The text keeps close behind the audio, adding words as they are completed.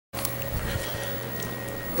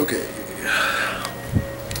Okay.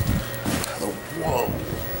 Hello. Whoa.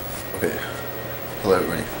 Okay. Hello,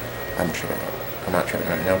 everybody. I'm not tripping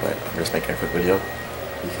right now, but I'm just making a quick video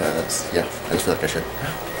because, yeah, I just feel like I should.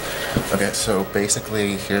 Okay, so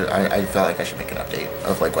basically here, I felt like I should make an update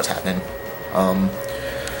of like what's happening.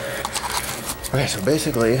 Okay, so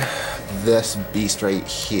basically this beast right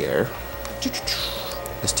here,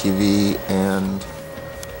 this TV and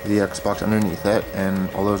the Xbox underneath it, and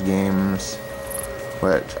all those games,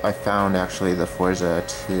 which I found actually the Forza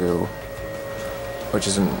 2, which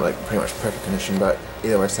isn't like pretty much perfect condition, but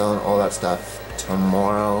either way, selling all that stuff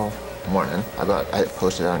tomorrow morning. I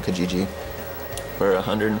posted it on Kijiji for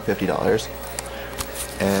 $150,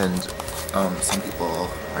 and some people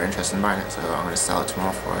are interested in buying it, so I'm going to sell it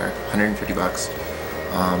tomorrow for 150 bucks.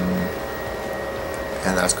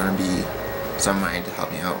 And that's going to be some money to help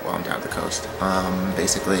me out while I'm down at the coast.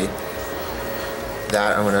 Basically,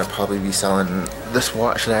 that I'm going to probably be selling this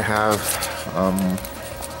watch that I have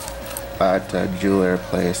at a jeweler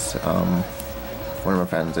place. One of my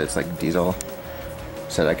friends, it's like Diesel,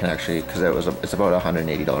 said I can actually, because it's about a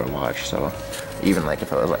 $180 watch, so even like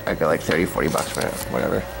if it was like, I got like 30-40 bucks for it,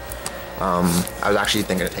 whatever. I was actually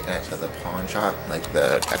thinking of taking it to the pawn shop, like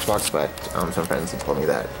the Xbox, but some friends had told me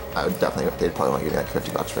that they'd probably want to give me like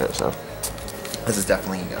 50 bucks for it, so this is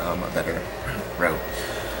definitely a better route.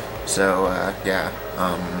 So yeah,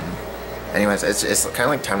 anyways, it's kind of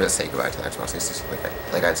like time to say goodbye to the Xbox. It's just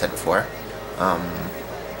like I said before.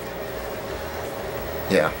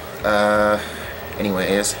 Yeah.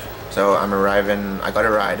 Anyways, so I'm arriving. I got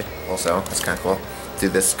a ride also. It's kind of cool, through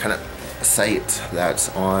this kind of site that's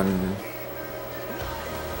on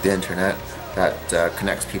the internet that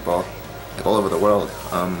connects people like all over the world.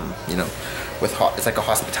 You know, with it's like a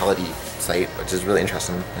hospitality site, which is really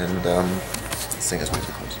interesting. And this thing is way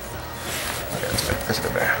too close. Okay, that's a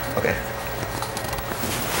bit better. Okay.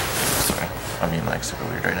 Sorry, I'm being like super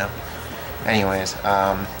weird right now. Anyways,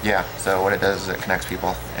 yeah. So what it does is it connects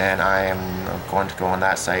people, and I am going to go on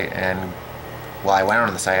that site. And well, I went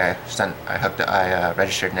on the site. I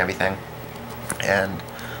registered and everything, and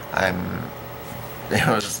it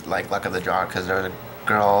was like luck of the draw, because there was a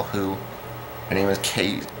girl who, her name was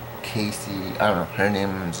Casey, I don't know, her name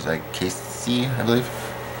is like Casey, I believe,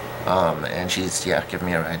 and she's, yeah, giving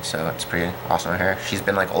me a ride, so it's pretty awesome of her. She's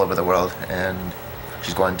been like all over the world, and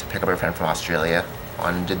she's going to pick up her friend from Australia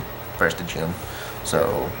on the 1st of June,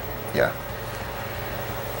 so yeah.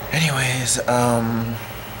 Anyways,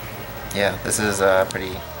 yeah, this is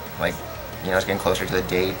pretty, like, you know, it's getting closer to the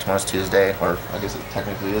date. Tomorrow's Tuesday, or I guess it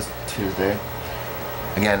technically is Tuesday.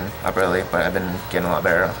 Again, up early, but I've been getting a lot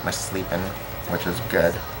better with my sleeping, which is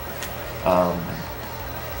good.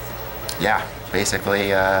 Yeah, basically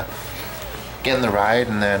getting the ride,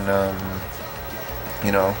 and then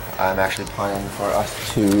you know, I'm actually planning for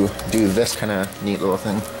us to do this kind of neat little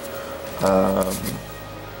thing.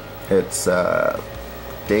 It's a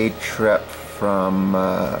day trip from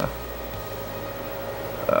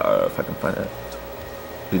if I can find it.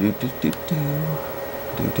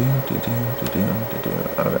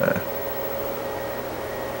 Okay.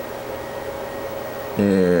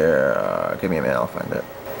 Yeah, give me a minute, I'll find it.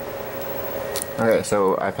 Okay,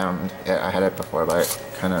 so I found it. I had it before, but it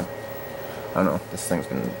kind of, I don't know, this thing's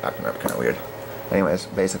been acting up kind of weird. Anyways,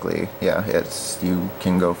 basically, yeah, you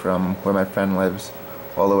can go from where my friend lives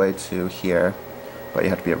all the way to here, but you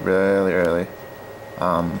have to be up really early.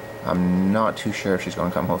 I'm not too sure if she's going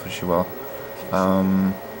to come, hopefully she will.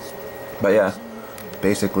 But yeah,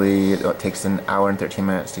 basically it takes an hour and 13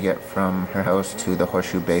 minutes to get from her house to the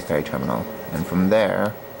Horseshoe Bay Ferry Terminal. And from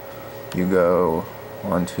there, you go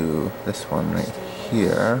onto this one right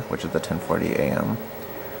here, which is the 10:40 a.m.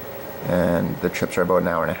 And the trips are about an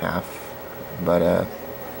hour and a half. But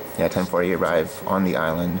yeah, 10:40 arrive on the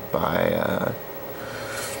island by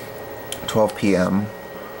 12 p.m.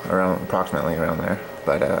 approximately around there.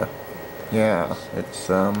 But yeah, it's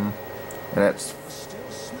and it's,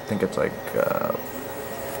 I think it's like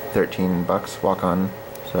 13 bucks walk on.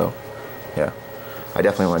 So yeah, I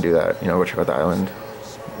definitely want to do that. You know, go check out the island.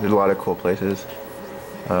 There's a lot of cool places,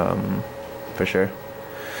 for sure.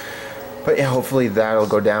 But yeah, hopefully that'll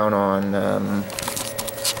go down on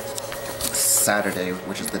Saturday,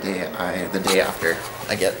 which is the day after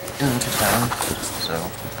I get into town. So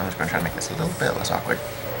I'm just gonna try to make this a little bit less awkward.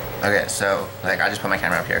 Okay, so like I just put my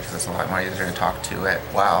camera up here because it's a lot more easier to talk to it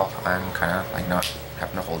while I'm kind of like not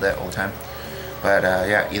having to hold it all the time. But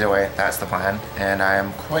yeah, either way, that's the plan, and I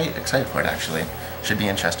am quite excited for it actually. Should be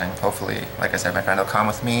interesting. Hopefully, like I said, my friend will come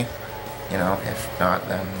with me. You know, if not,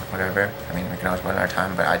 then whatever. I mean, we can always go in our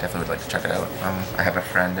time, but I definitely would like to check it out. I have a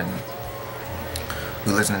friend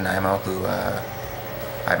who lives in Nanaimo who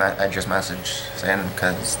I just messaged saying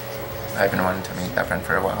because I've been wanting to meet that friend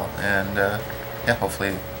for a while, and yeah,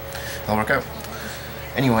 hopefully it'll work out.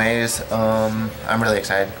 Anyways, I'm really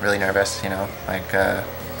excited, really nervous, you know, like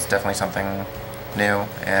it's definitely something new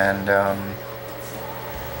and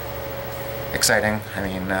exciting. I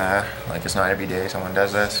mean, like it's not every day someone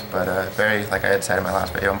does this, but very, like I had said in my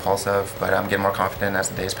last video, impulsive, but I'm getting more confident as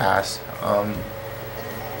the days pass.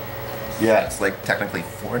 Yeah, it's like technically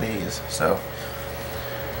 4 days, so,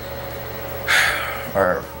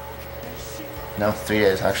 or no, 3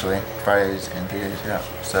 days actually, Fridays and 3 days, yeah.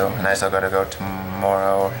 So, and I still gotta go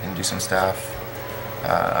tomorrow and do some stuff.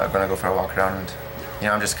 I'm gonna go for a walk around. You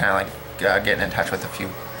know, I'm just kind of like getting in touch with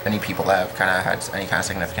any people that have kind of had any kind of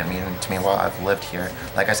significant meaning to me while I've lived here.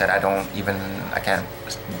 Like I said, I can't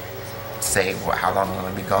say how long I'm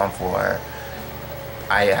gonna be gone for.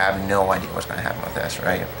 I have no idea what's gonna happen with this,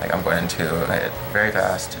 right? Like I'm going into it very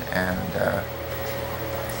fast, and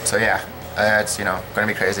so yeah. It's, you know, gonna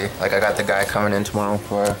be crazy. Like I got the guy coming in tomorrow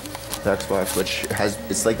for the Xbox, which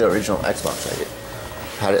it's like the original Xbox.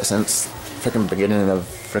 I had it since freaking beginning of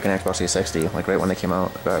freaking Xbox 360, like right when they came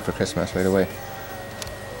out. I got it for Christmas right away.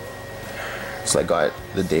 So I got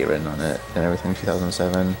the date written on it and everything,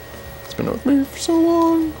 2007. It's been with me for so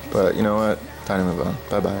long, but you know what? Time to move on.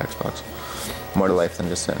 Bye bye Xbox. More to life than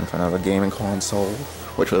just sitting in front of a gaming console,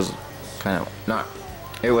 which was kind of not.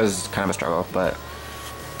 It was kind of a struggle, but.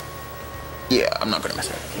 Yeah, I'm not gonna miss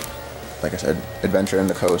it. Like I said, adventure in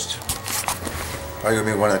the coast. Probably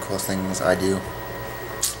gonna be one of the coolest things I do.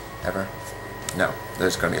 Ever. No,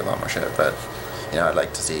 there's gonna be a lot more shit, but you know, I'd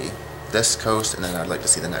like to see this coast, and then I'd like to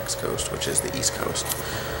see the next coast, which is the East Coast.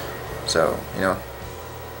 So, you know.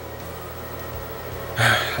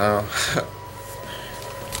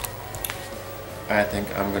 I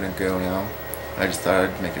think I'm gonna go now. I just thought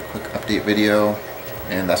I'd make a quick update video.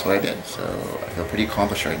 And that's what I did, so I feel pretty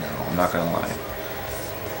accomplished right now, I'm not gonna lie.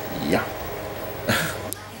 Yeah.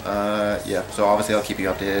 Yeah, so obviously I'll keep you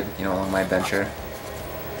updated, you know, along my adventure.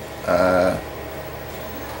 I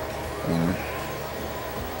mean,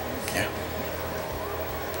 yeah.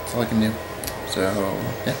 That's all I can do. So,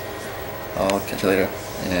 yeah. I'll catch you later.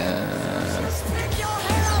 And...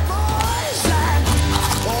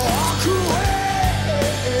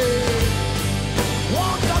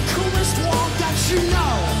 You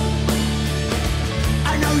know,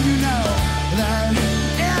 I know you know that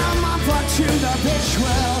am I brought to the bitch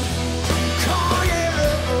well.